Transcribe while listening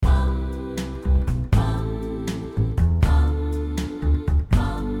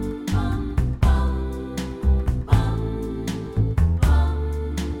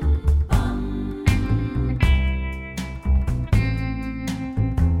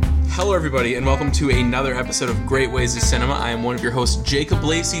Hello, everybody, and welcome to another episode of Great Ways of Cinema. I am one of your hosts, Jacob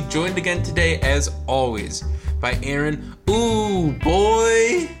Lacey, joined again today, as always, by Aaron. Ooh,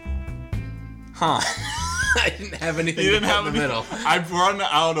 boy. Huh. I didn't have anything to put in the middle. I've run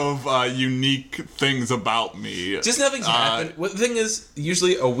out of unique things about me. Just nothing's happened. Well, the thing is,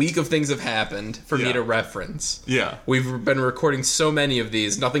 usually a week of things have happened for me to reference. Yeah. We've been recording so many of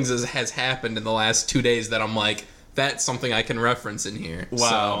these. Nothing has happened in the last 2 days that I'm like, that's something I can reference in here.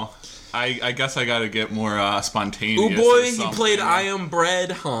 Wow. So, I guess I gotta get more spontaneous. Oh boy, he played I Am Bread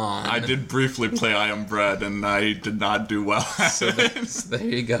Han. I did briefly play I Am Bread, and I did not do well at it. There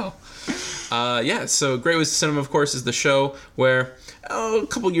you go. So Great Ways of Cinema, of course, is the show where a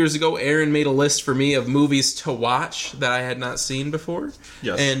couple years ago, Aaron made a list for me of movies to watch that I had not seen before.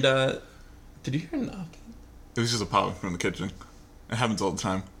 Yes. And, did you hear a knock? It was just a pop from the kitchen. It happens all the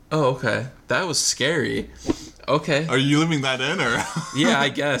time. Oh, okay. That was scary. Okay. Are you leaving that in, or? Yeah, I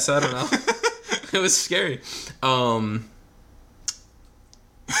guess. I don't know. It was scary. Aaron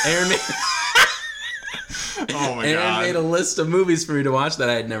made... Oh my Aaron god. made a list of movies for me to watch that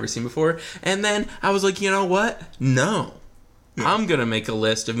I had never seen before. And then I was like, you know what? No. Yeah. I'm going to make a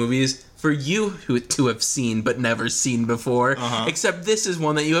list of movies for you to have seen but never seen before. Except this is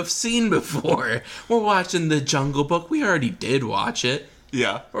one that you have seen before. We're watching The Jungle Book. We already did watch it.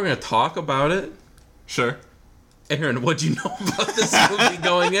 Yeah. We're going to talk about it. Sure. Aaron, what'd you know about this movie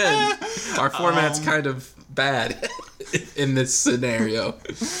going in? Our format's kind of bad in this scenario.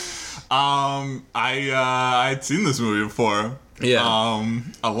 I'd seen this movie before. Yeah.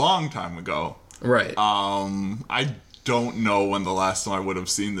 A long time ago. Right. I don't know when the last time I would have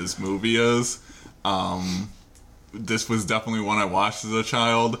seen this movie is. This was definitely one I watched as a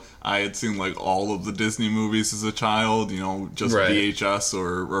child. I had seen like all of the Disney movies as a child, just right. VHS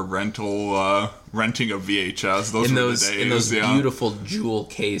or renting a VHS. Those were the days. In those beautiful jewel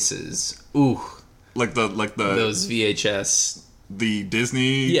cases. Ooh. Like those VHS. The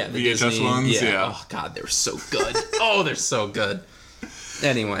Disney VHS Disney, ones? Yeah. Oh, God, they were so good. Oh, they're so good.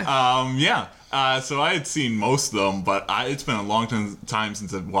 Anyway. So I had seen most of them, but it's been a long time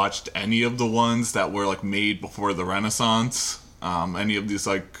since I've watched any of the ones that were, like, made before the Renaissance. Any of these,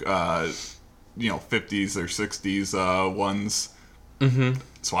 like, 50s or 60s ones. Mm-hmm.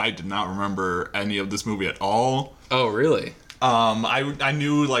 So I did not remember any of this movie at all. Oh, really? I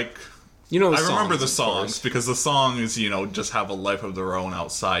knew, like... I remember the songs because the songs, just have a life of their own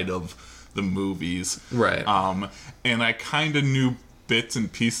outside of the movies. Right. And I kind of knew bits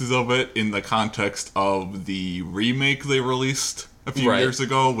and pieces of it in the context of the remake they released a few years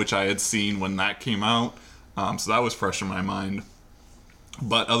ago, which I had seen when that came out. So that was fresh in my mind.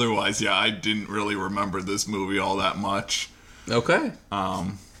 But otherwise, I didn't really remember this movie all that much. Okay.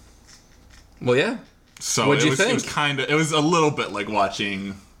 Well, yeah. So what'd you think? It was a little bit like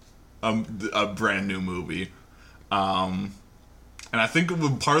watching a brand new movie. And I think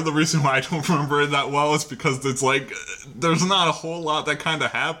part of the reason why I don't remember it that well is because it's like there's not a whole lot that kind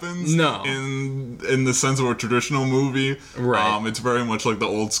of happens. No. In the sense of a traditional movie. Right. It's very much like the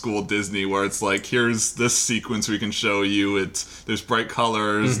old school Disney where it's like here's this sequence we can show you. There's bright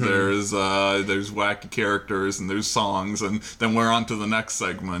colors, there's wacky characters, and there's songs, and then we're on to the next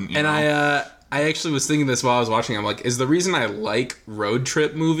segment. And I actually was thinking this while I was watching. I'm like, is the reason I like road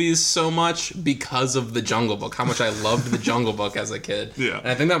trip movies so much because of The Jungle Book? How much I loved The Jungle Book as a kid. Yeah. And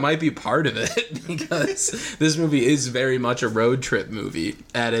I think that might be part of it because this movie is very much a road trip movie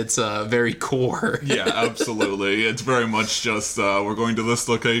at its very core. Yeah, absolutely. It's very much just we're going to this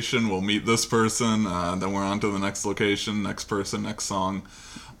location, we'll meet this person, then we're on to the next location, next person, next song.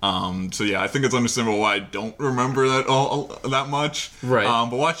 I think it's understandable why I don't remember that all that much. Right.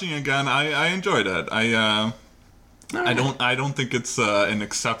 But watching it again, I enjoyed it. I don't think it's an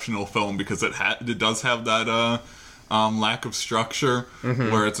exceptional film because it does have that lack of structure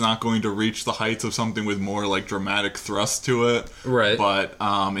where it's not going to reach the heights of something with more like dramatic thrust to it. Right. But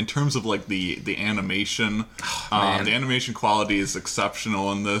in terms of like the animation, the animation quality is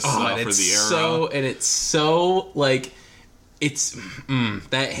exceptional in this for the era. It's so like. It's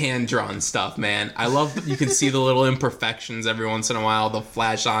that hand-drawn stuff, man. I love that you can see the little imperfections every once in a while. They'll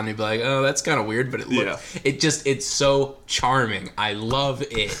flash on and you'll be like, oh, that's kind of weird, but it's so charming. I love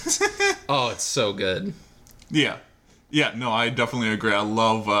it. Oh, it's so good. Yeah. Yeah, no, I definitely agree. I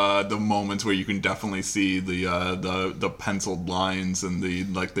love the moments where you can definitely see the penciled lines and the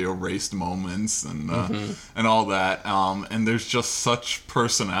erased moments and all that. And there's just such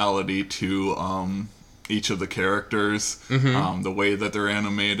personality to each of the characters, the way that they're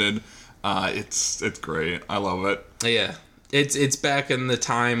animated. It's great. I love it. Yeah. It's back in the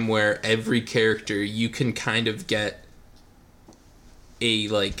time where every character you can kind of get a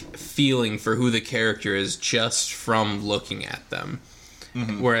like feeling for who the character is just from looking at them.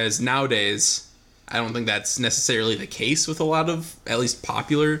 Whereas nowadays, I don't think that's necessarily the case with a lot of at least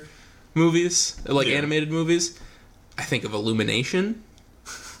popular movies, like animated movies. I think of Illumination.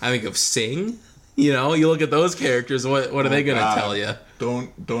 I think of Sing. You know, you look at those characters. What are they gonna tell you?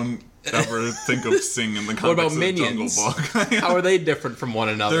 Don't ever think of Sing in the context What about of Minions? Jungle Book. How are they different from one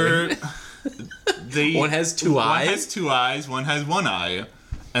another? One has two eyes. One has 2 eyes. One has 1 eye,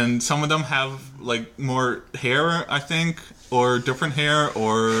 and some of them have like more hair, I think, or different hair,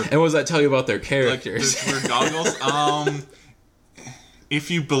 or. And what does that tell you about their Like, characters? their goggles. If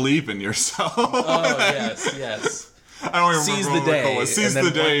you believe in yourself. Oh yes. I don't even Seize remember the what the quote day, was. Seize and the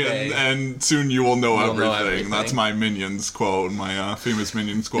then one day, day and soon you will know you'll know everything. everything. That's my Minions quote, my famous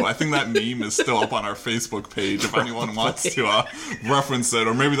Minions quote. I think that meme is still up on our Facebook page if anyone wants to reference it,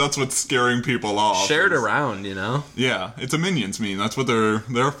 or maybe that's what's scaring people off. Share it around, you know. Yeah, it's a Minions meme. That's what they're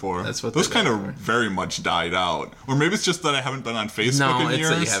there for. That's what those they're kind there of for. very much died out, or maybe it's just that I haven't been on Facebook No, in it's years.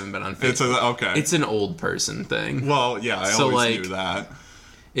 that you haven't been on Facebook. Okay. It's an old person thing. Well, yeah, I So, always like, knew that.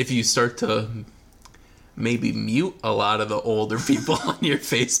 If you start to maybe mute a lot of the older people on your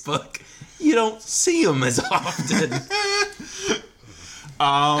Facebook, you don't see them as often.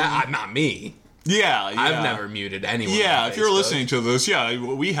 Not me. Yeah, I've never muted anyone. Yeah, on if you're Facebook. listening to this,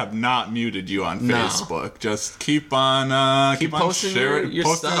 we have not muted you on No. Facebook. Just keep on posting sharing, your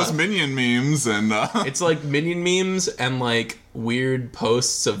posting stuff. those Minion memes, and It's like Minion memes and like weird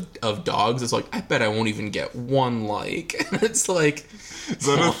posts of dogs. It's like, I bet I won't even get one like. And it's like, is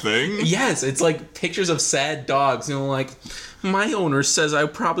that a thing? yes, it's like pictures of sad dogs. You know, like, my owner says I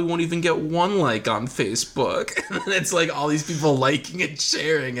probably won't even get one like on Facebook. And then it's like all these people liking and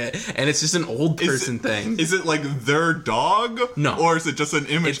sharing it. And it's just an old person thing. Is it like their dog? No. Or is it just an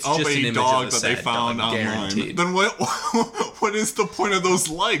image It's of just an a image dog of a that they sad found dog, online? guaranteed. Then what is the point of those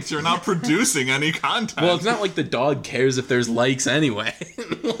likes? You're not producing any content. Well, it's not like the dog cares if there's likes anyway.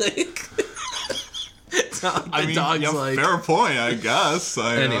 Like, it's not like the dog's yeah, like... fair point, I guess.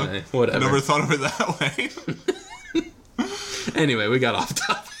 Anyway, whatever. Never thought of it that way. Anyway, we got off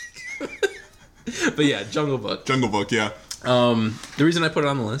topic. But yeah, Jungle Book. Jungle Book, yeah. The reason I put it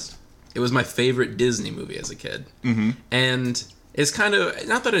on the list, it was my favorite Disney movie as a kid. Mm-hmm. And it's kind of,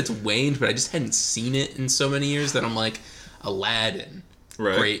 not that it's waned, but I just hadn't seen it in so many years that I'm like, Aladdin,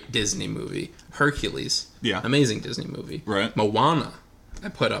 Right. great Disney movie. Hercules, Yeah. amazing Disney movie. Right. Moana, I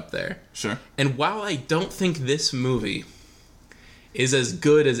put up there. Sure. And while I don't think this movie is as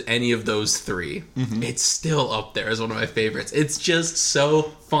good as any of those three, it's still up there as one of my favorites. It's just so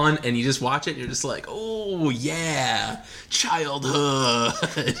fun, and you just watch it, and you're just like, oh, yeah,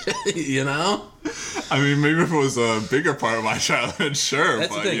 childhood, you know? I mean, maybe if it was a bigger part of my childhood, sure. That's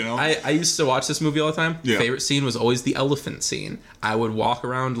but, the thing. you know. I used to watch this movie all the time. Yeah. Favorite scene was always the elephant scene. I would walk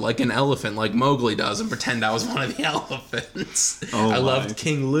around like an elephant, like Mowgli does, and pretend I was one of the elephants. Oh, I my. loved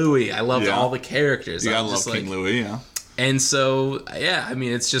King Louie. I loved Yeah. all the characters. Yeah, I I'm love just King Louie, yeah. And so, yeah, I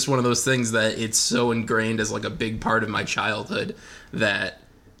mean, it's just one of those things that it's so ingrained as like a big part of my childhood that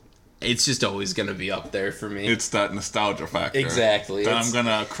it's just always going to be up there for me. It's that nostalgia factor. Exactly. That I'm going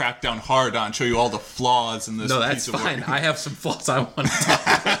to crack down hard on, show you all the flaws in this No, that's piece of fine. work. I have some flaws I want to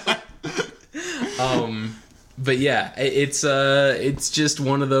talk about. But yeah, it's just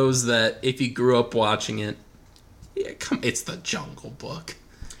one of those that if you grew up watching it, yeah, it's the Jungle Book.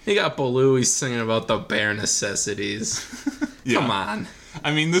 You got Baloo singing about the bare necessities. Yeah. Come on.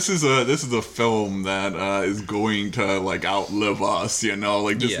 I mean, this is a film that is going to like outlive us, you know.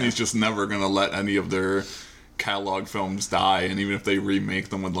 Like Disney's just never gonna let any of their catalog films die, and even if they remake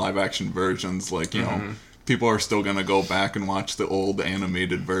them with live action versions, like you know, people are still gonna go back and watch the old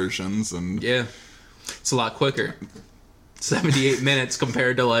animated versions, and Yeah. It's a lot quicker. 78 minutes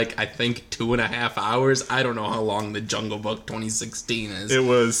compared to like I think 2.5 hours. I don't know how long the Jungle Book 2016 is. it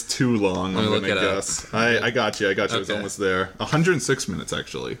was too long. Let me I'm look gonna it up. guess. I got you. I was Okay. almost there. 106 minutes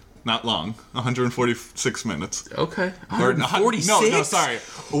actually. Not long. 146 minutes. Okay. Or 146? No, sorry.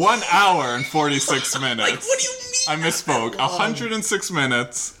 1 hour and 46 minutes. Like, what do you mean? I misspoke. 106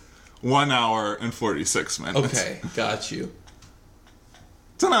 minutes, 1 hour and 46 minutes. Okay, got you.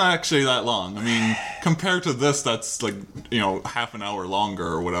 It's not actually that long. I mean, compared to this, that's like, you know, half an hour longer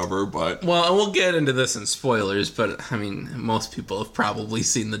or whatever, but... Well, and we'll get into this in spoilers, but I mean, most people have probably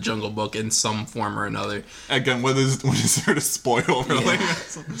seen the Jungle Book in some form or another. Again, what is there to spoil, really? Yeah.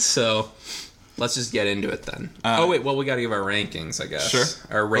 So, let's just get into it then. Oh, wait, well, we gotta give our rankings, I guess. Sure.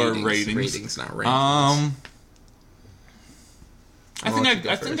 Our ratings. Or ratings. Ratings, not rankings.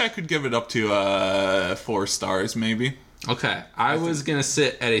 I think I could give it up to 4 stars, maybe. Okay, I was gonna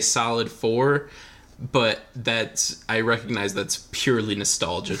sit at a solid 4, but I recognize that's purely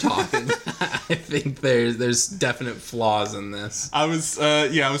nostalgia talking. I think there's definite flaws in this. I was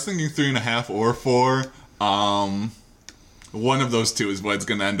thinking 3.5 or 4. One of those two is what it's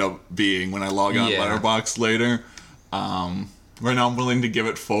gonna end up being when I log on Letterboxd later. Right now I'm willing to give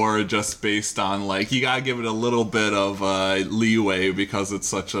it 4 just based on, like, you gotta give it a little bit of leeway because it's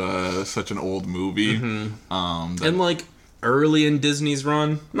such an old movie. Mm-hmm. And like early in Disney's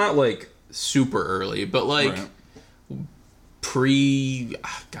run, not like super early, but like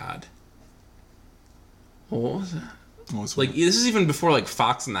God. What was it? Like, this is even before like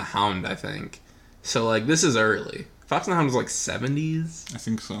Fox and the Hound, I think. So like this is early. Fox and the Hound was like 70s. I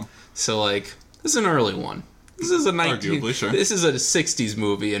think so. So like this is an early one. This is a Arguably, sure. This is a 60s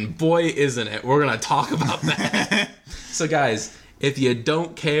movie, and boy isn't it. We're gonna talk about that. So guys, if you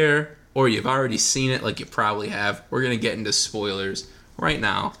don't care or you've already seen it, like you probably have, we're gonna get into spoilers right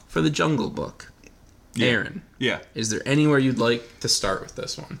now for The Jungle Book. Yeah. Aaron. Yeah. Is there anywhere you'd like to start with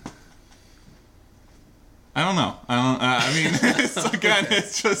this one? I don't know. I mean,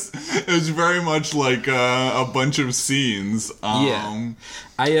 it was very much like a bunch of scenes.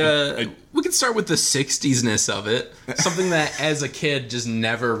 We can start with the 60s-ness of it. Something that, as a kid, just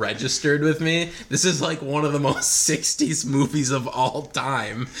never registered with me. This is like one of the most 60s movies of all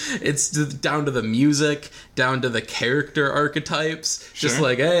time. It's down to the music, down to the character archetypes. Sure. Just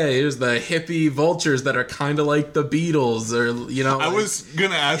like, hey, here's the hippie vultures that are kind of like the Beatles, or, you know. I was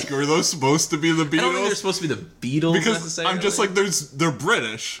gonna ask, are those supposed to be the Beatles? I don't think they're supposed to be the Beatles, because necessarily. I'm just like, they're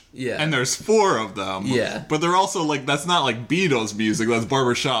British. Yeah. And there's 4 of them. Yeah. But they're also like, that's not like Beatles music, that's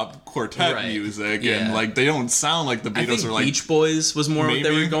barbershop quartet music. Yeah. And like, they don't sound like the Beatles. I think or like Beach Boys was more what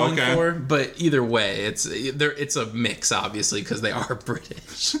they were going okay. for, but either way, it's a mix, obviously, because they are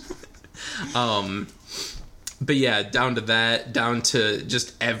British. But yeah, down to that, down to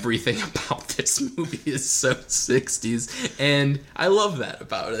just everything about this movie is so 60s, and I love that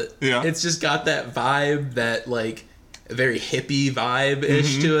about it. Yeah. It's just got that vibe, that like very hippie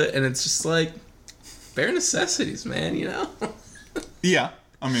vibe-ish to it, and it's just like bare necessities, man, you know? Yeah.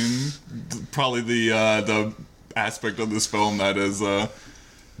 I mean, probably the aspect of this film that is,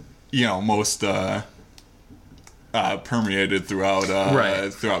 most permeated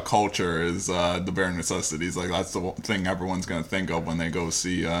throughout culture is the bare necessities. Like, that's the thing everyone's gonna think of when they go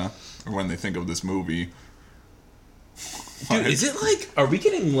see or when they think of this movie. Dude, is it like, are we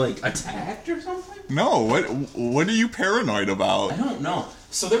getting like attacked or something? No, what are you paranoid about? I don't know.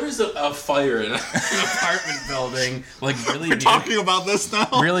 So there was a fire in an apartment building, like really We're talking about this now?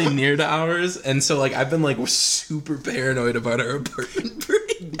 really near to ours, and so like I've been like super paranoid about our apartment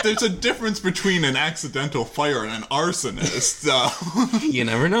burning. There's a difference between an accidental fire and an arsonist. You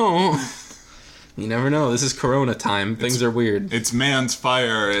never know. You never know. This is Corona time. Things are weird. It's man's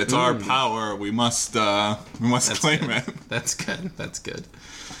fire. It's our power. We must claim it. That's good. That's good.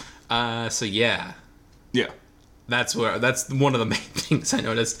 So yeah. Yeah. That's one of the main things I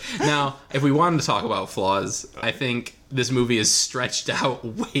noticed. Now, if we wanted to talk about flaws, I think this movie is stretched out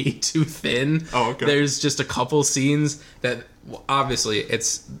way too thin. Oh, okay. There's just a couple scenes that, obviously,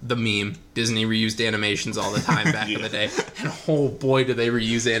 it's the meme. Disney reused animations all the time back in the day. And oh boy, do they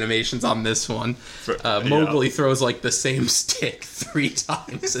reuse animations on this one. Mowgli throws like the same stick 3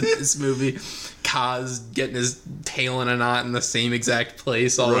 times in this movie. Kaz getting his tail in a knot in the same exact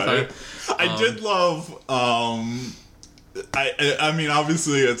place all the time. I did love I mean,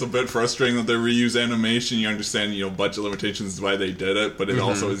 obviously it's a bit frustrating that they reuse animation. You understand, budget limitations is why they did it, but it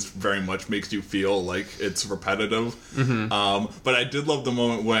also is very much makes you feel like it's repetitive. But I did love the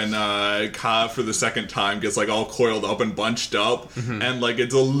moment when Ka for the second time gets like all coiled up and bunched up, and like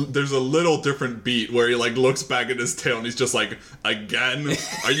there's a little different beat where he like looks back at his tail and he's just like, again,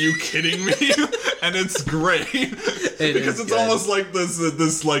 are you kidding me? And it's great because it's almost like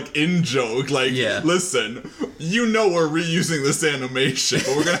this like in joke, like, listen, we're reusing this animation,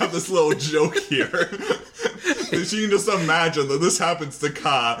 but we're gonna have this little joke here. You can just imagine that this happens to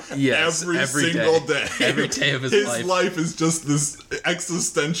Ka every single day. Every day of his life. His life is just this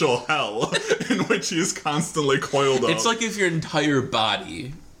existential hell in which he is constantly coiled up. It's like if your entire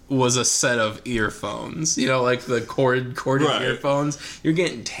body was a set of earphones, like the corded earphones. You're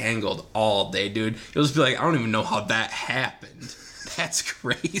getting tangled all day, dude. You'll just be like, I don't even know how that happened. That's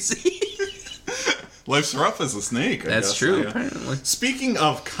crazy. Life's rough as a snake. That's true, apparently. Speaking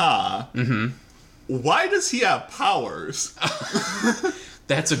of Ka, why does he have powers?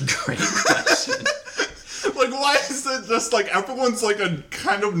 That's a great question. Like, why is it just like everyone's like a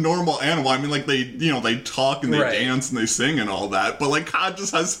kind of normal animal? I mean, like they talk and they dance and they sing and all that, but like God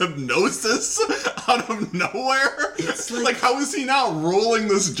just has hypnosis out of nowhere. It's like how is he not ruling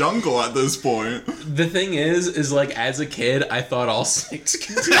this jungle at this point? The thing is like as a kid, I thought all snakes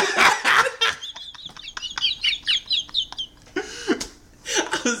could do that.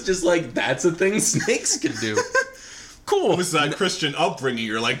 I was just like, that's a thing snakes can do. Cool. It was that Christian upbringing.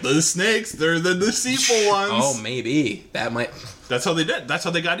 You're like, the snakes, they're the deceitful ones. Oh, maybe. That might... That's how they did. That's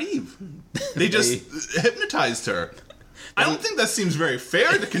how they got Eve. They just hypnotized her. I don't think that seems very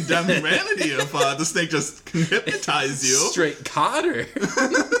fair to condemn humanity if the snake just can hypnotize you. Straight caught her.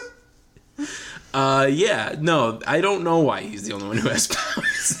 Yeah, no, I don't know why he's the only one who has powers.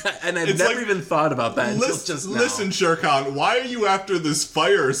 And I've never even thought about that until just now. Listen, Shere Khan, why are you after this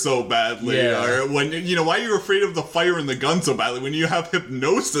fire so badly? Yeah. Or when, why are you afraid of the fire and the gun so badly when you have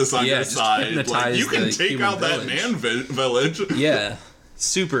hypnosis on your side? Like, you can take out that man village. Yeah,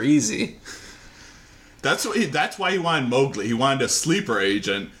 super easy. That's why he wanted Mowgli. He wanted a sleeper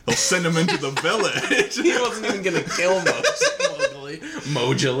agent. He'll send him into the village. He wasn't even going to kill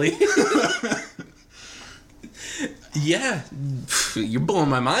Mowgli. Yeah, you're blowing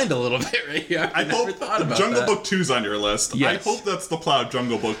my mind a little bit right here. I never thought about Jungle Book 2's on your list. Yes. I hope that's the plot of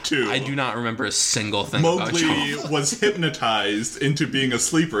Jungle Book 2. I do not remember a single thing Mowgli about Jungle Book. was hypnotized into being a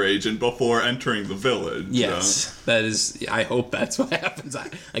sleeper agent before entering the village. Yes, that is... I hope that's what happens. I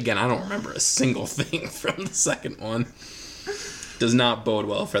don't remember a single thing from the second one. Does not bode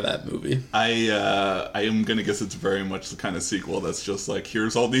well for that movie. I am gonna guess it's very much the kind of sequel that's just like,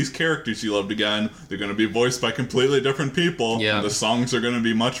 here's all these characters you loved again. They're gonna be voiced by completely different people. Yeah. And the songs are gonna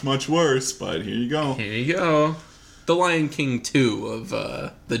be much, much worse, but here you go. Here you go. The Lion King 2 of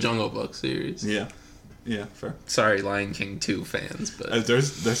the Jungle Book series. Yeah. Yeah, fair. Sorry, Lion King 2 fans, but...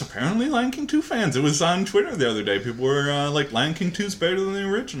 There's apparently Lion King 2 fans. It was on Twitter the other day. People were like, Lion King 2 is better than the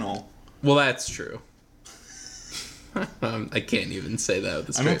original. Well, that's true. I can't even say that with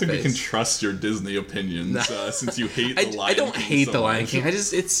a straight I don't think face. we can trust your Disney opinions since you hate the Lion King. I don't hate so the Lion much. King.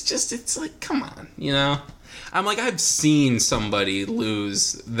 It's like, come on, I'm like, I've seen somebody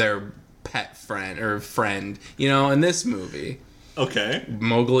lose their pet friend, in this movie. Okay.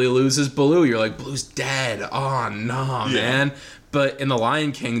 Mowgli loses Baloo. You're like, Baloo's dead. Oh, no, man. But in The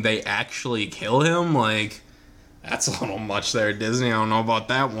Lion King, they actually kill him. Like, that's a little much there, Disney. I don't know about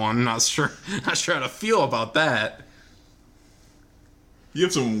that one. Not sure how to feel about that. You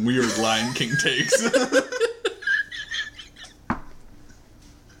have some weird Lion King takes.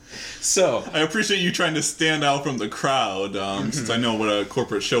 So I appreciate you trying to stand out from the crowd, since I know what a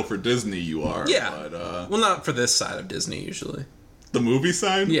corporate show for Disney you are. Yeah. But, well, not for this side of Disney usually. the movie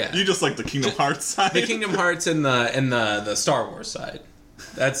side? Yeah. You just like the Kingdom Hearts side? The Kingdom Hearts and the Star Wars side.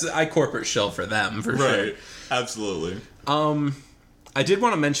 I corporate shill for them for sure. Right. Absolutely. I did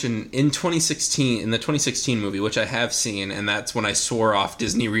want to mention in the 2016 movie, which I have seen, and that's when I swore off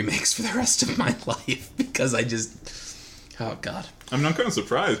Disney remakes for the rest of my life because I just, oh god. I'm not kind of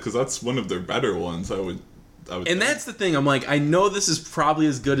surprised because that's one of their better ones. I would. And think. that's the thing. I'm like, I know this is probably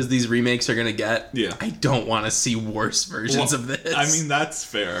as good as these remakes are gonna get. Yeah. I don't want to see worse versions of this. I mean, that's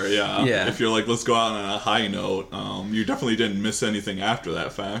fair. Yeah. Yeah. If you're like, let's go out on a high note. You definitely didn't miss anything after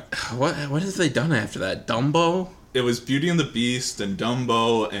that fact. what have they done after that? Dumbo. It was Beauty and the Beast and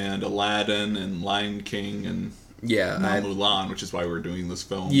Dumbo and Aladdin and Lion King and Yeah. Mulan, which is why we're doing this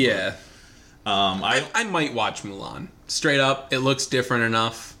film. Yeah. But, I might watch Mulan. Straight up, it looks different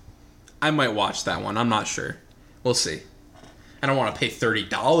enough. I might watch that one. I'm not sure. We'll see. I don't want to pay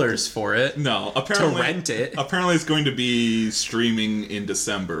 $30 for it. No, apparently to rent it. Apparently, it's going to be streaming in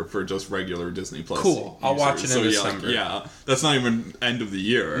December for just regular Disney Plus. Cool. I'll watch it in December. Yeah, that's not even end of the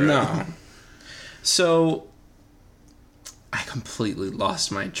year. Right? No. So, I completely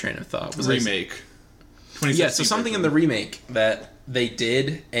lost my train of thought. Remake. Yeah, so something in the remake that they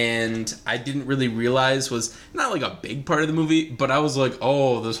did and I didn't really realize was not like a big part of the movie, but I was like,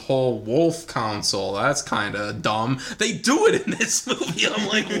 oh, this whole wolf council, that's kind of dumb. They do it in this movie. I'm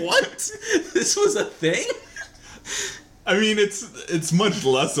like, what? This was a thing? I mean, it's much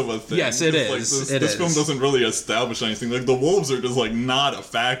less of a thing. Yes, it is. This film doesn't really establish anything. Like, the wolves are just, like, not a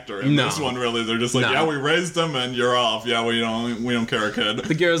factor in this one, really. They're just like, yeah, we raised them and you're off. Yeah, we don't care, kid.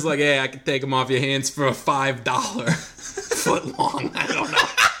 The girl's like, hey, I can take them off your hands for a $5 foot long. I don't know.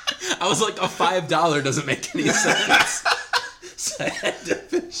 I was like, a $5 doesn't make any sense. So I had to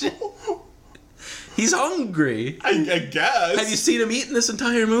finish it. He's hungry. I guess. Have you seen him eating this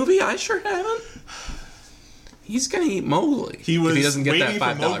entire movie? I sure haven't. He's gonna eat Mowgli. He was if he doesn't get waiting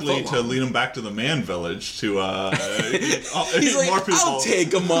that for $5 Mowgli to footlong. lead him back to the man village to He's like, more people. I'll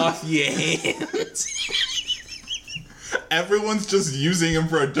take him off your hands. Everyone's just using him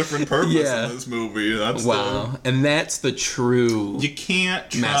for a different purpose in this movie. That's and that's the true. You can't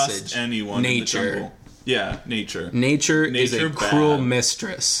trust message. anyone. Nature. In the jungle. Yeah, nature. Nature is a cruel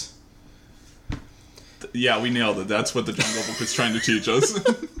mistress. Yeah, we nailed it. That's what the Jungle Book is trying to teach us.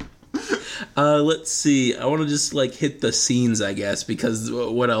 Let's see. I want to just hit the scenes, I guess, because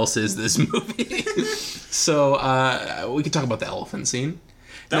what else is this movie? So we could talk about the elephant scene.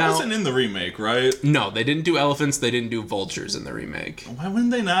 That wasn't in the remake, right? No, they didn't do elephants. They didn't do vultures in the remake. Why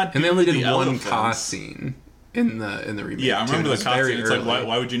wouldn't they not? And they only did one ka scene in the remake. Yeah, I remember the ka scene. It's like,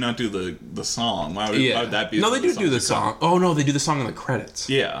 why would you not do the song? Why would that be? No, they do the song. Oh no, they do the song in the credits.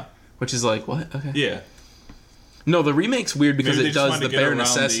 Yeah, which is like what? Okay. Yeah. No, the remake's weird because it does the bare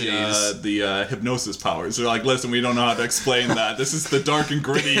necessities. The hypnosis powers. They're like, listen, we don't know how to explain that. This is the dark and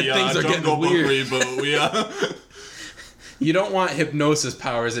gritty Jungle Book reboot. You don't want hypnosis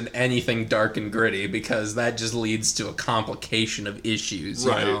powers in anything dark and gritty because that just leads to a complication of issues,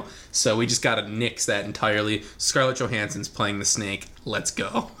 you know? So we just gotta nix that entirely. Scarlett Johansson's playing the snake. Let's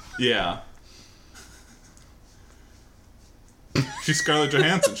go. Yeah. She's Scarlett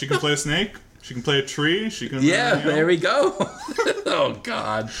Johansson. She can play a snake. She can play a tree. She can. Yeah, there we go. Oh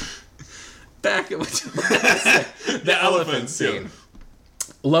God. Back at the elephant scene. Yeah.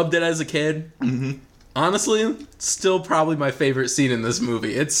 Loved it as a kid. Mm-hmm. Honestly, still probably my favorite scene in this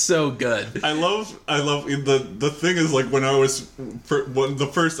movie. It's so good. I love the thing is when I was the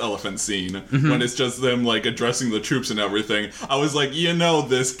first elephant scene when it's just them addressing the troops and everything. I was like,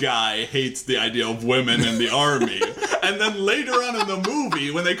 this guy hates the idea of women in the army. And then later on in the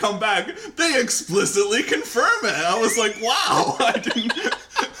movie, when they come back, they explicitly confirm it. I was like, wow, I didn't.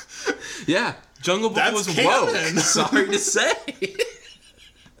 Yeah, Jungle Book That's was canon. woke. Sorry to say.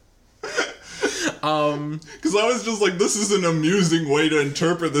 Because I was just like, this is an amusing way to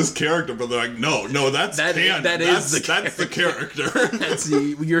interpret this character, but they're like, no, that's canon. That's the character.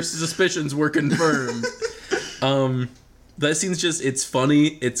 Your suspicions were confirmed. That scene's it's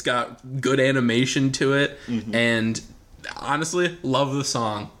funny. It's got good animation to it, and honestly, love the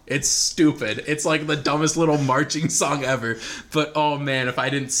song. It's stupid. It's like the dumbest little marching song ever. But oh man, if I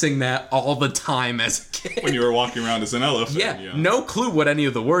didn't sing that all the time as a kid. When you were walking around as an elephant. Yeah, no clue what any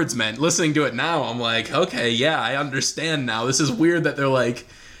of the words meant. Listening to it now, I'm like, okay, yeah, I understand now. This is weird that they're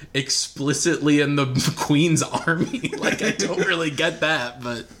explicitly in the Queen's army. I don't really get that,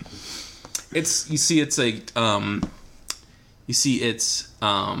 but it's a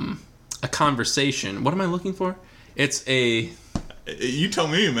conversation. What am I looking for? It's a. You tell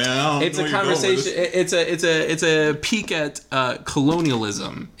me, man. It's a conversation. It's a peek at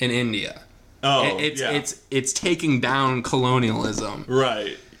colonialism in India. Oh, it's taking down colonialism.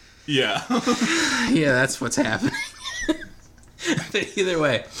 Right. Yeah. Yeah, that's what's happening. But either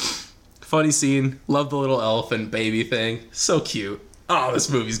way, funny scene. Love the little elephant baby thing. So cute. Oh, this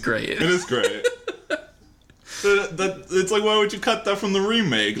movie's great. It is great. It's why would you cut that from the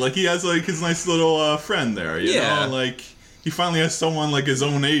remake? He has his nice little friend there, you know? He finally has someone his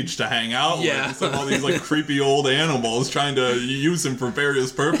own age to hang out with instead of all these creepy old animals trying to use him for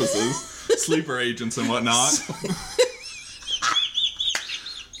various purposes. Sleeper agents and whatnot.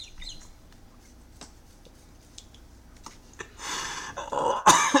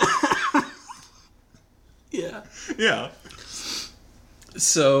 Yeah. Yeah.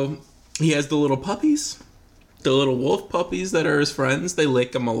 So he has the little puppies. The little wolf puppies that are his friends, they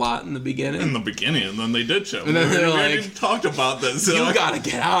lick him a lot in the beginning. In the beginning, and then they ditch him. And then they're we didn't talk about this. You gotta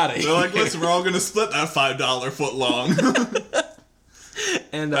get out of here. They're like, listen, we're all gonna split that $5 foot long.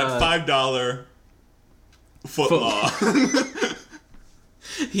 And that $5 foot law.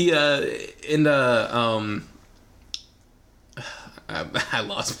 He I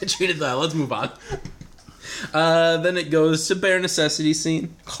lost my train of thought. Let's move on. Then it goes to bare necessity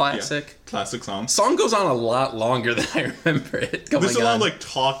scene. Classic. Yeah, classic song. Song goes on a lot longer than I remember it going There's a lot of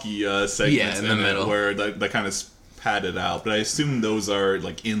talky segments in the middle where they kind of pad it out, but I assume those are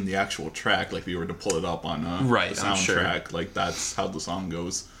in the actual track, if you were to pull it up on a soundtrack. Sure. That's how the song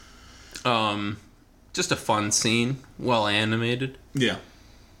goes. Just a fun scene, well animated. Yeah.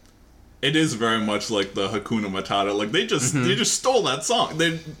 It is very much like the Hakuna Matata. They just stole that song.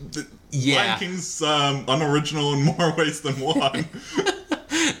 Lion King's unoriginal in more ways than one.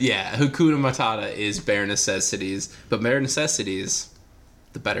 Yeah, Hakuna Matata is bare necessities, but bare necessities,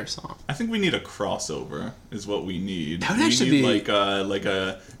 the better song. I think we need a crossover. Is what we need. That would actually be like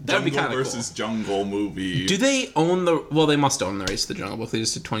a jungle versus cool. Jungle movie. Do they own the? Well, they must own the rights to the Jungle Book. They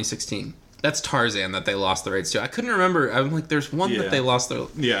just did 2016. That's Tarzan that they lost the rights to. I couldn't remember. I'm like, there's one that they lost their...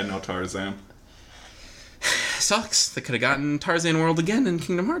 Yeah, no, Tarzan. sucks. They could have gotten Tarzan World again in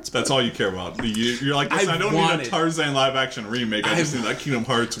Kingdom Hearts. That's all you care about. You're like, listen, I don't need a Tarzan live action remake. I just need that Kingdom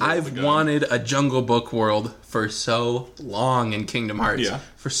Hearts world I've wanted a Jungle Book world for so long in Kingdom Hearts. Yeah.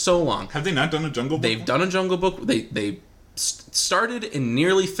 For so long. Have they not done a Jungle Book? They've done a Jungle Book. They started and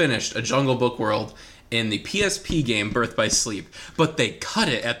nearly finished a Jungle Book world in the PSP game Birth by Sleep, but they cut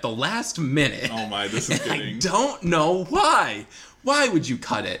it at the last minute. Oh my, this is getting... I don't know why. Why would you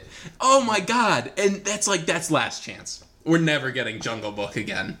cut it? Oh my god. And that's last chance. We're never getting Jungle Book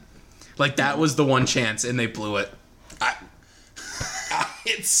again. Like, that was the one chance, and they blew it.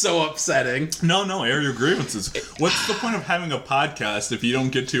 It's so upsetting. No, air your grievances. What's the point of having a podcast if you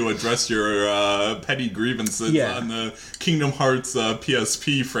don't get to address your petty grievances on the Kingdom Hearts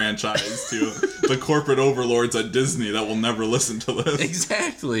PSP franchise to the corporate overlords at Disney that will never listen to this?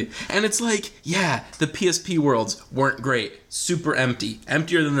 Exactly. And it's like, yeah, the PSP worlds weren't great. Super empty.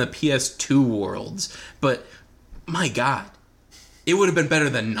 Emptier than the PS2 worlds. But, my god, it would have been better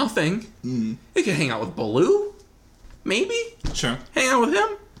than nothing. You could hang out with Baloo. Maybe? Sure. Hang out with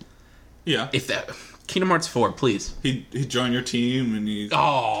him? Yeah. If that... Kingdom Hearts 4, please. He'd join your team and he'd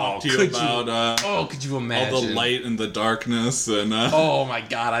talk to you about... could you imagine? All the light and the darkness and... Oh my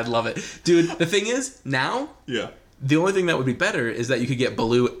god, I'd love it. Dude, the thing is, now... Yeah. The only thing that would be better is that you could get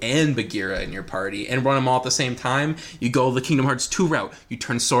Baloo and Bagheera in your party and run them all at the same time. You go the Kingdom Hearts 2 route. You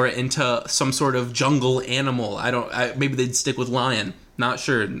turn Sora into some sort of jungle animal. Maybe they'd stick with lion. Not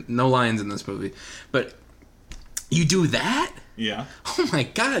sure. No lions in this movie. But... You do that? Yeah. Oh my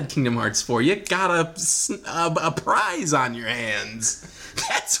god, Kingdom Hearts 4. You got a prize on your hands.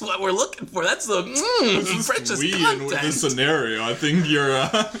 That's what we're looking for. That's the precious content. With this scenario. I think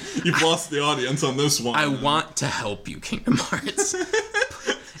you've lost the audience on this one. I want to help you, Kingdom Hearts.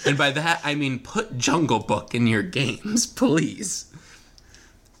 And by that, I mean put Jungle Book in your games, please.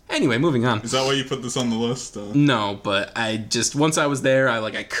 Anyway, moving on. Is that why you put this on the list? No, but once I was there,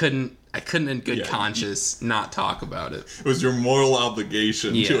 I couldn't in good conscience not talk about it. It was your moral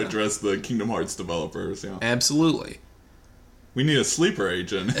obligation to address the Kingdom Hearts developers. Yeah, absolutely. We need a sleeper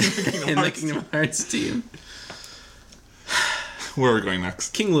agent in the Kingdom Hearts team. Where are we going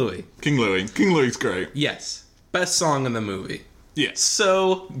next? King Louie. King Louie's great. Yes. Best song in the movie. Yeah.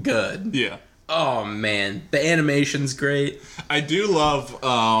 So good. Yeah. Oh man, the animation's great. I do love,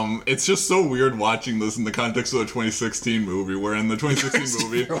 it's just so weird watching this in the context of the 2016 movie, where in the 2016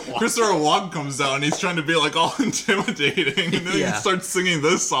 movie, Christopher Walken comes out and he's trying to be like all intimidating, and then he starts singing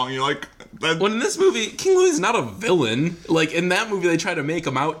this song, you're like... When in this movie, King Louie's not a villain. Like, in that movie, they try to make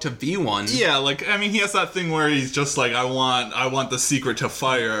him out to be one. Yeah, like, I mean, he has that thing where he's just like, I want the secret to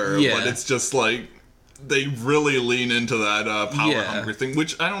fire, but it's just like... They really lean into that power-hungry thing,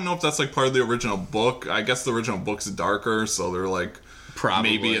 which I don't know if that's, like, part of the original book. I guess the original book's darker, so they're, like...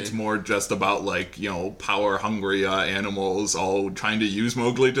 Probably. Maybe it's more just about, like, you know, power-hungry animals all trying to use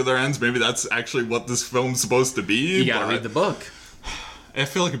Mowgli to their ends. Maybe that's actually what this film's supposed to be. You gotta read the book. I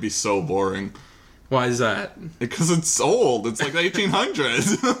feel like it'd be so boring. Why is that? Because it's old. It's like the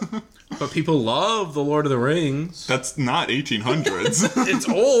 1800s. But people love The Lord of the Rings. That's not 1800s. It's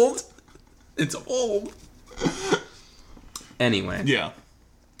old. It's old. Anyway. Yeah.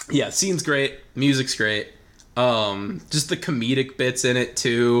 Yeah, scene's great. Music's great. Just the comedic bits in it,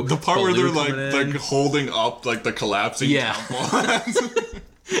 too. The part where they're, like holding up, like, the collapsing temple.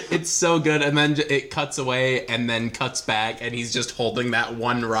 It's so good, and then it cuts away, and then cuts back, and he's just holding that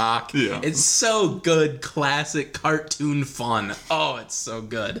one rock. Yeah. It's so good, classic cartoon fun. Oh, it's so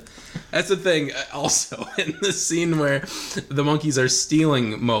good. That's the thing, also, in the scene where the monkeys are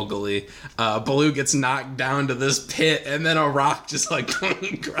stealing Mowgli, Baloo gets knocked down to this pit, and then a rock just, like,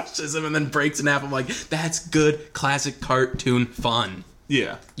 crushes him and then breaks in half. I'm like, that's good, classic cartoon fun.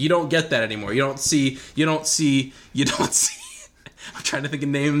 Yeah. You don't get that anymore. You don't see I'm trying to think of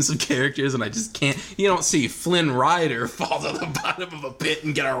names of characters, and I just can't. You don't see Flynn Rider fall to the bottom of a pit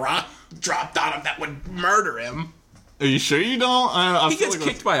and get a rock dropped on him that would murder him. Are you sure you don't? He gets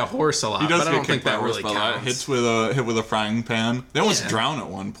kicked by a horse a lot, but I don't think that really counts. Hit with a frying pan. They almost drown at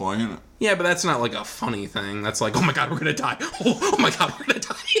one point. Yeah, but that's not like a funny thing. That's like, oh my god, we're gonna die. Oh my god, we're gonna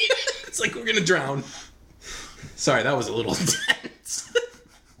die. It's like we're gonna drown. Sorry, that was a little intense.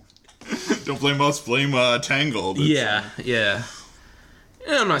 Don't blame us, blame Tangled. Yeah.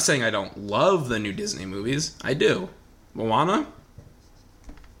 And I'm not saying I don't love the new Disney movies. I do. Moana?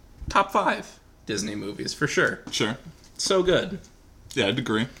 Top 5 Disney movies, for sure. Sure. So good. Yeah, I'd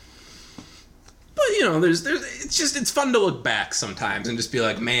agree. But, you know, it's fun to look back sometimes and just be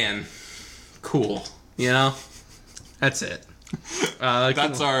like, man, cool. You know? That's it.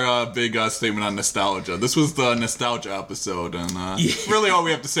 That's our big statement on nostalgia. This was the nostalgia episode, and really all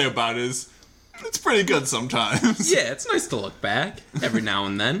we have to say about it is It's pretty good sometimes. Yeah, it's nice to look back every now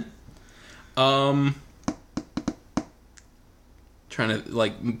and then. Trying to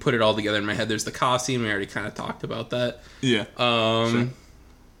like put it all together in my head. There's the costume. We already kind of talked about that. Yeah. Sure.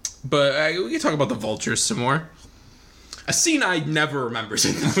 But we can talk about the vultures some more. A scene I never remembered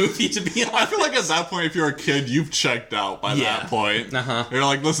in the movie, to be honest. I feel like at that point, if you're a kid, you've checked out by that point. Uh-huh. You're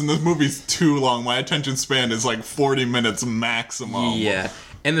like, listen, this movie's too long. My attention span is like 40 minutes maximum. Yeah.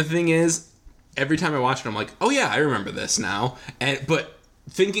 And the thing is, every time I watch it, I'm like, oh yeah, I remember this now. But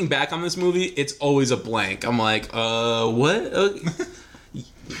thinking back on this movie, it's always a blank. I'm like, what?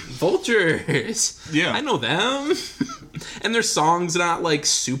 Vultures. Yeah. I know them. And their song's not like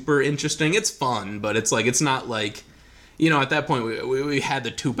super interesting. It's fun, but it's like, it's not like, at that point, we had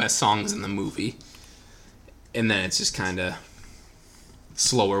the two best songs in the movie. And then it's just kind of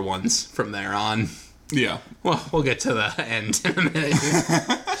slower ones from there on. Yeah. Well, we'll get to the end in a minute.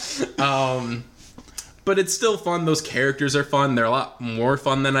 But it's still fun. Those characters are fun. They're a lot more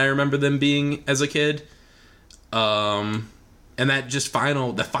fun than I remember them being as a kid. And that just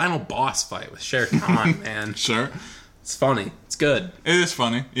the final boss fight with Shere Khan, man. Sure. It's funny. It's good. It is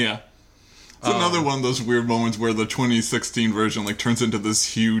funny, yeah. It's another one of those weird moments where the 2016 version like turns into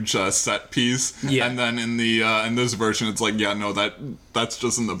this huge set piece, yeah. And then in the in this version, it's like, yeah, no, that's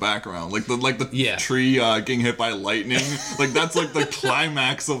just in the background, like the tree getting hit by lightning, like that's like the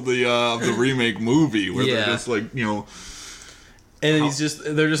climax of the remake movie where they're just like And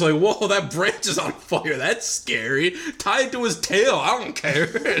they're just like, whoa, that branch is on fire. That's scary. Tie it to his tail. I don't care.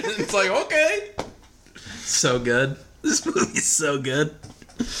 It's like, okay, so good. This movie's so good.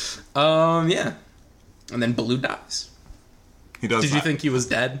 Yeah. And then Baloo dies. He does. Did you think he was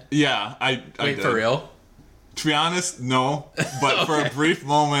dead? Yeah, I Wait, did. for real? To be honest, no. But for a brief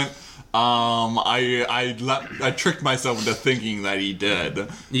moment, I tricked myself into thinking that he did.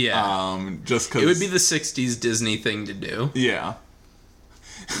 Yeah. Just because it would be the '60s Disney thing to do. Yeah.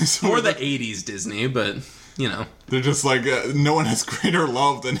 Or the '80s Disney, but they're just like, no one has greater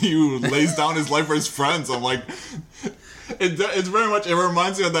love than he who lays down his life for his friends. I'm like. It's very much. It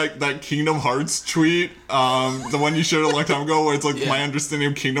reminds me of that Kingdom Hearts tweet, the one you shared a long time ago, where it's like my understanding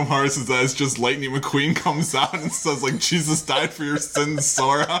of Kingdom Hearts is that it's just Lightning McQueen comes out and says like Jesus died for your sins,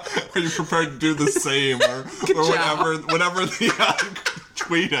 Sora. Are you prepared to do the same, or whatever the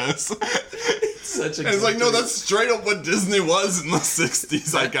tweet is? It's like, no, that's straight up what Disney was in the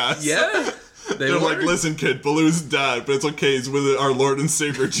 '60s, I guess. Yeah. They're like, listen, kid, Baloo's dead, but it's okay. He's with our Lord and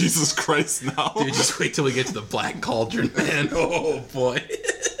Savior Jesus Christ now. Dude, just wait till we get to the Black Cauldron, man. Oh boy,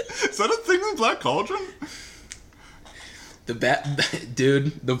 is that a thing in Black Cauldron?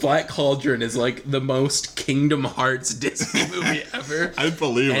 Dude, the Black Cauldron is like the most Kingdom Hearts Disney movie ever. I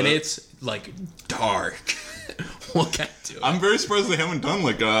believe it, and it's like dark. We'll get to it. I'm very surprised they haven't done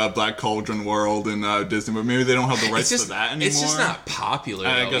like a Black Cauldron world in Disney, but maybe they don't have the rights to that anymore. It's just not popular.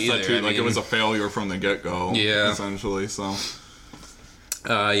 I guess either. that too. It was a failure from the get-go. Yeah, essentially. So.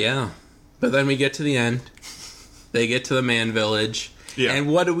 Yeah, but then we get to the end. They get to the man village. Yeah. And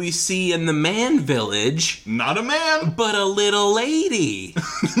what do we see in the man village? Not a man, but a little lady.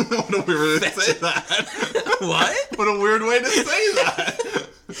 What a weird way to say that. What? What a weird way to say that.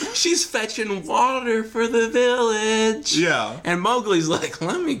 She's fetching water for the village. Yeah. And Mowgli's like,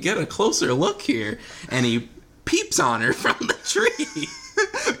 let me get a closer look here. And he peeps on her from the tree.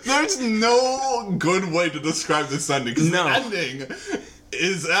 There's no good way to describe this ending. Because the ending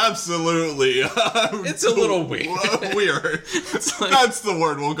is absolutely... it's a little weird. Weird. Like, that's the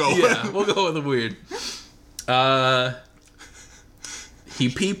word we'll go with. Yeah, we'll go with the weird. He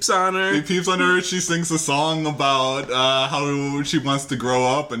peeps on her. She sings a song about how she wants to grow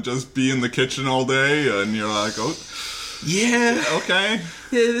up and just be in the kitchen all day. And you're like, oh. Yeah. Okay.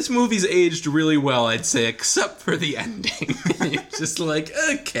 Yeah, this movie's aged really well, I'd say, except for the ending. You're just like,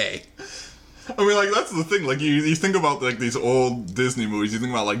 okay. I mean, like, that's the thing. Like, you think about, like, these old Disney movies. You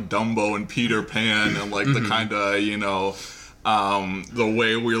think about, like, Dumbo and Peter Pan and, like, the kind of, the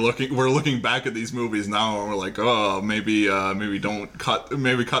way we're looking back at these movies now, and we're like, oh, maybe cut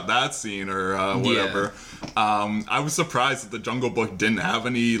that scene or whatever. Yeah. I was surprised that the Jungle Book didn't have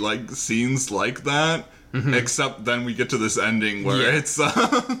any like scenes like that, except then we get to this ending where it's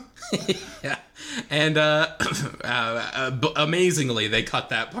yeah, and amazingly they cut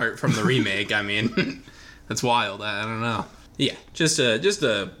that part from the remake. I mean, that's wild. I don't know. Yeah, just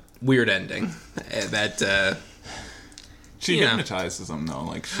a weird ending that. She hypnotizes them, though.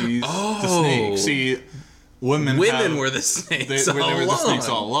 Like, she's the snake. See, women were the snakes all along. They were the snakes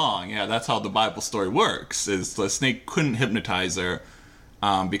all along. Yeah, that's how the Bible story works, is the snake couldn't hypnotize her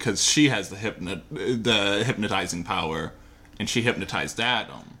because she has the hypnotizing power, and she hypnotized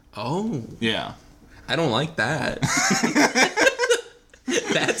Adam. Oh. Yeah. I don't like that.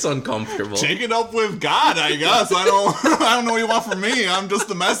 That's uncomfortable. Take it up with God, I guess. I don't know what you want from me. I'm just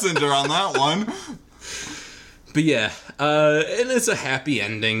the messenger on that one. But yeah, and it's a happy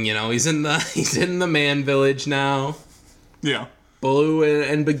ending. You know, he's in the man village now. Yeah. Baloo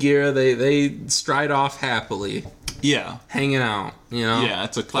and Bagheera, they stride off happily. Yeah. Hanging out, you know? Yeah,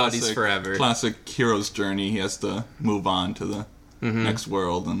 it's a classic hero's journey. He has to move on to the next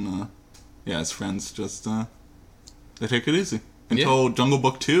world, and his friends just they take it easy until Jungle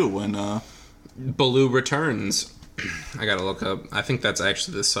Book 2 when Baloo returns. I gotta look up. I think that's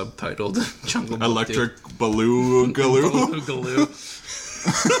actually the subtitled Jungle Book Electric 2. Baloo Galoo. Baloo Galoo.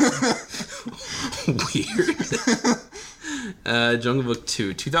 Weird. Jungle Book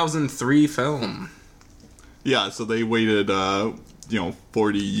 2, 2003 film. Yeah, so they waited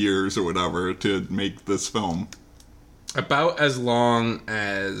 40 years or whatever to make this film. About as long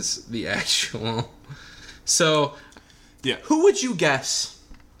as the actual. So, yeah. Who would you guess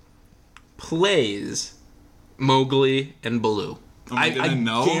plays Mowgli and Baloo? I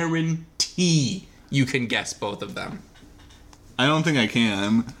guarantee you can guess both of them. I don't think I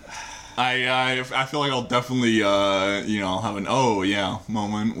can. I feel like I'll definitely have an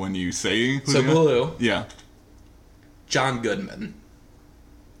moment when you say Baloo. Yeah. John Goodman.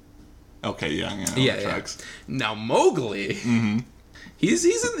 Okay, yeah. Now Mowgli, he's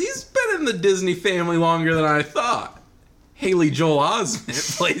been in the Disney family longer than I thought. Haley Joel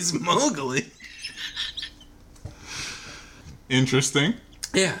Osment plays Mowgli. Interesting.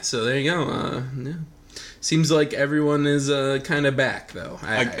 Yeah, so there you go. Seems like everyone is kind of back, though.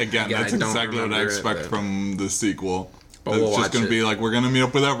 That's exactly what I expect from the sequel. But it's just going to be like, we're going to meet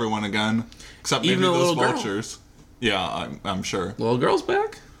up with everyone again. Except maybe those vultures. Girl. Yeah, I'm sure. Little girl's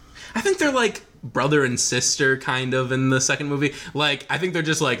back? I think they're like brother and sister kind of in the second movie. Like, I think they're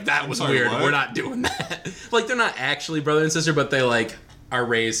just like, that was weird. What? We're not doing that. Like, they're not actually brother and sister, but they like are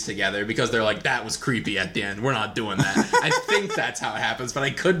raised together because they're like, that was creepy at the end. We're not doing that. I think that's how it happens, but I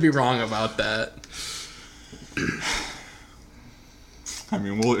could be wrong about that. I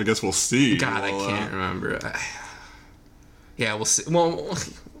mean, I guess we'll see. God, I can't remember. Yeah, we'll see. Well,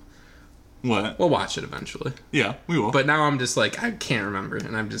 what? We'll watch it eventually. Yeah, we will. But now I'm just like, I can't remember,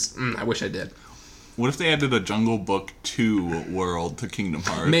 and I'm just, I wish I did. What if they added a Jungle Book 2 world to Kingdom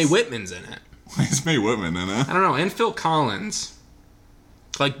Hearts? Mae Whitman's in it. Why is Mae Whitman in it? I don't know, and Phil Collins.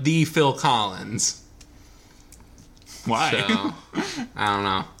 Like, the Phil Collins. Why? So, I don't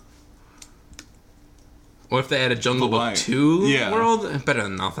know. What if they had a Jungle Book 2 world? Better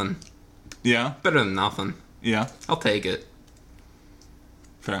than nothing. Yeah? Better than nothing. Yeah? I'll take it.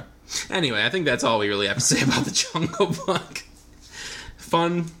 Fair. Anyway, I think that's all we really have to say about the Jungle Book.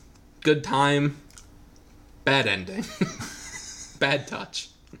 Fun, good time, bad ending. Bad touch.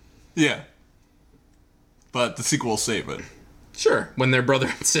 Yeah. But the sequel will save it. Sure, when they're brother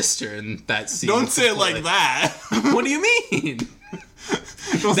and sister in that scene. Don't say it like that. What do you mean?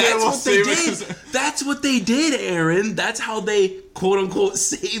 That's what they did. That's what they did, Aaron. That's how they, quote-unquote,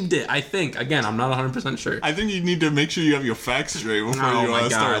 saved it, I think. Again, I'm not 100% sure. I think you need to make sure you have your facts straight before you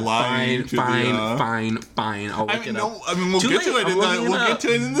start lying. Fine. I'll look it up. I mean, we'll get to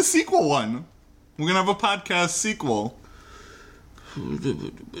it in the sequel one. We're going to have a podcast sequel.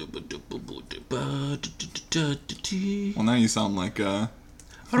 Well, now you sound like, yeah.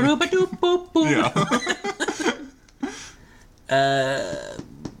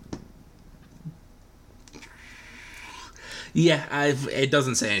 Yeah, it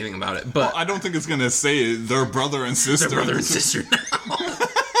doesn't say anything about it, but I don't think it's gonna say they're brother and sister. They're brother and sister now.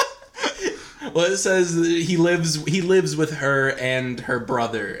 Well, it says he lives with her and her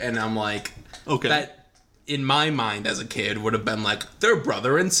brother, and I'm like, okay. That in my mind as a kid would have been like, they're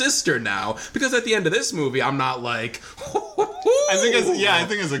brother and sister now, because at the end of this movie, I'm not like. I think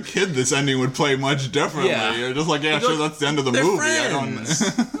as a kid, this ending would play much differently. Yeah. You're just like, sure, that's the end of the movie.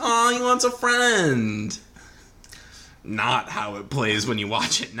 Friends. Oh, he wants a friend. Not how it plays when you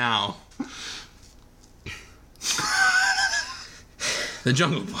watch it now. The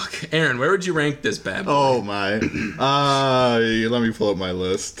Jungle Book. Aaron, where would you rank this bad boy? Oh my. Let me pull up my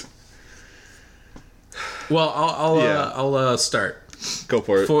list. Well, I'll start. Go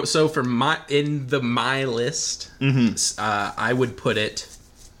for it. For my list, I would put it.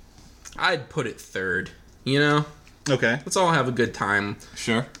 I'd put it third. You know. Okay. Let's all have a good time.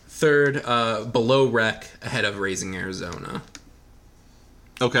 Sure. Third, below Rec, ahead of Raising Arizona.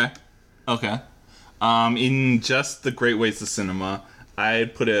 Okay. In just the Great Ways to Cinema,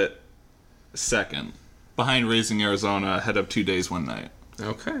 I'd put it second, behind Raising Arizona, ahead of 2 Days, One Night.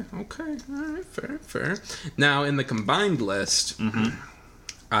 Okay. All right, fair. Now, in the combined list,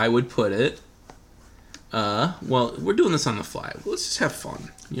 I would put it. Well, we're doing this on the fly. Let's just have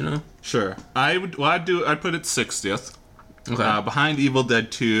fun, you know? Sure. I'd put it 60th. Okay. Behind Evil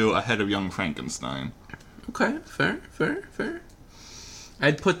Dead 2, ahead of Young Frankenstein. Okay, fair.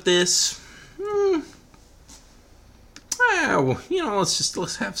 I'd put this. Well, you know,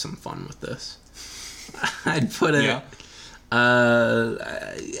 let's have some fun with this. I'd put it. Yeah.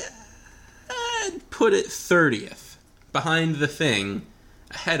 I'd put it 30th, behind The Thing,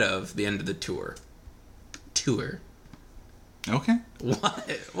 ahead of the end of the tour. Okay.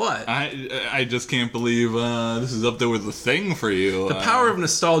 What? I just can't believe this is up there with The Thing for you. The power of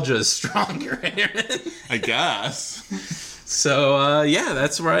nostalgia is stronger, Aaron. I guess. So, yeah,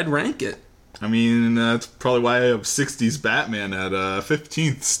 that's where I'd rank it. I mean, that's probably why I have 60s Batman at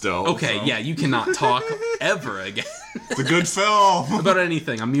 15th still. Okay, so. yeah, you cannot talk ever again. It's a good film. About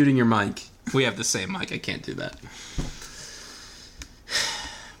anything. I'm muting your mic. We have the same mic. I can't do that.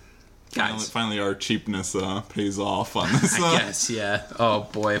 Guys. Finally our cheapness pays off on this. I guess, yeah. Oh,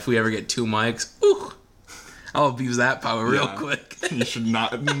 boy, if we ever get 2 mics, ooh, I'll abuse that power real quick. You should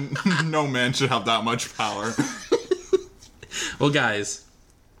not... No man should have that much power. Well, guys,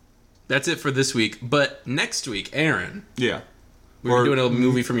 that's it for this week. But next week, Aaron... Yeah. We're doing a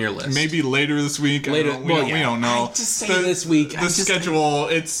movie from your list. Maybe later this week. Later, we don't know. I just say this week. The schedule,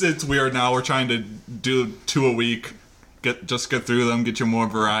 it's weird now. We're trying to do 2 a week. Get through them, get you more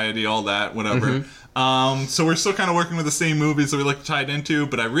variety, all that, whatever. Mm-hmm. So we're still kind of working with the same movies that we like to tie it into,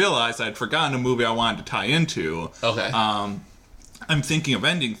 but I realized I'd forgotten a movie I wanted to tie into. Okay. I'm thinking of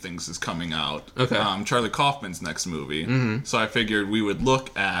Ending Things is coming out. Okay. Charlie Kaufman's next movie. Mm-hmm. So I figured we would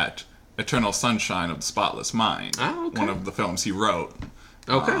look at Eternal Sunshine of the Spotless Mind. Oh, okay. One of the films he wrote.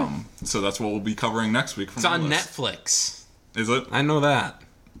 Okay. So that's what we'll be covering next week. It's on Netflix. Is it? I know that.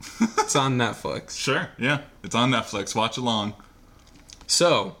 It's on Netflix. Sure, yeah. It's on Netflix. Watch along.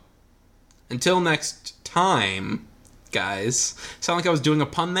 So, until next time, guys. Sound like I was doing a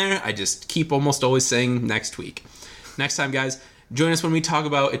pun there? I just keep almost always saying next week. Next time, guys, join us when we talk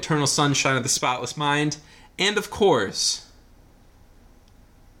about Eternal Sunshine of the Spotless Mind. And, of course,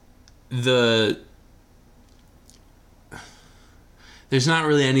 there's not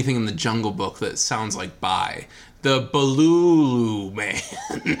really anything in the Jungle Book that sounds like bye. The Balulu Man.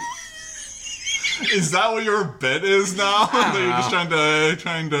 Is that what your bit is now? That you're just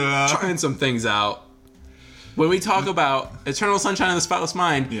trying some things out. When we talk about Eternal Sunshine of the Spotless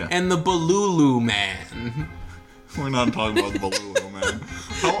Mind and the Balulu Man. We're not talking about the Balulu Man.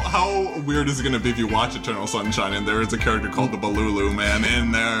 How weird is it going to be if you watch Eternal Sunshine and there is a character called the Balulu Man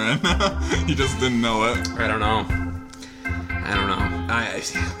in there and you just didn't know it? I don't know.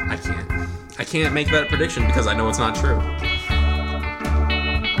 I can't make that prediction because I know it's not true.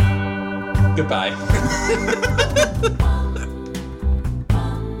 Goodbye.